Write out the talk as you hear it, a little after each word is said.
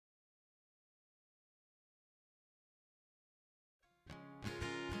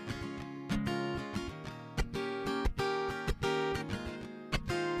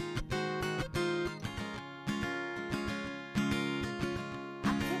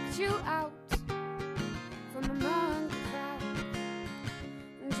you out from among the crowd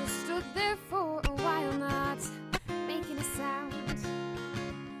and just stood there for a while, not making a sound.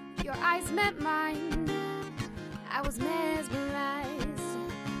 Your eyes met mine, I was mesmerized.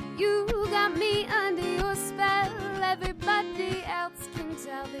 You got me under your spell. Everybody else can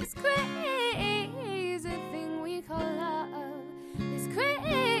tell this crazy thing we call love. This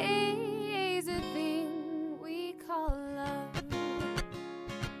crazy thing we call love.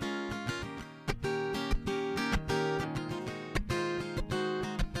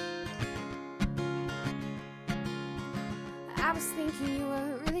 I was thinking you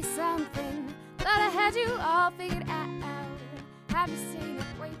were really something. Thought I had you all figured out. Had me staying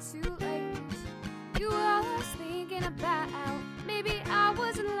up way too late. You were all I was thinking about. Maybe I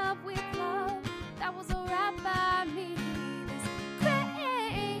was in love with love. That was alright by me. This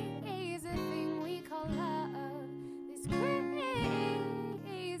crazy thing we call love. This crazy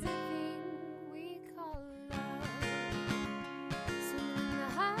thing we call love. Swimming in the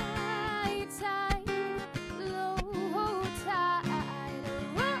high tide, low tide,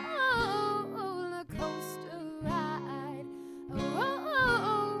 a roller coaster ride, a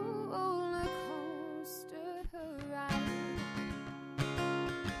roller coaster ride.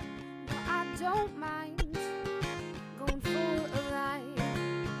 Now I don't mind going for a ride,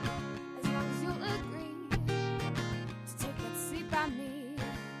 as long as you'll agree to take that seat by me.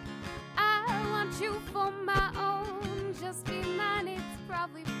 I want you for my own, just be mine, it's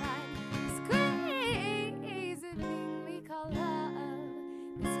probably fine. This crazy thing we call love.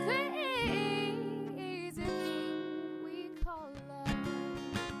 This crazy thing we call love.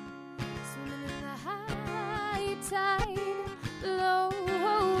 Swimming in the high tide, low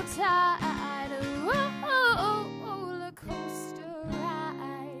tide.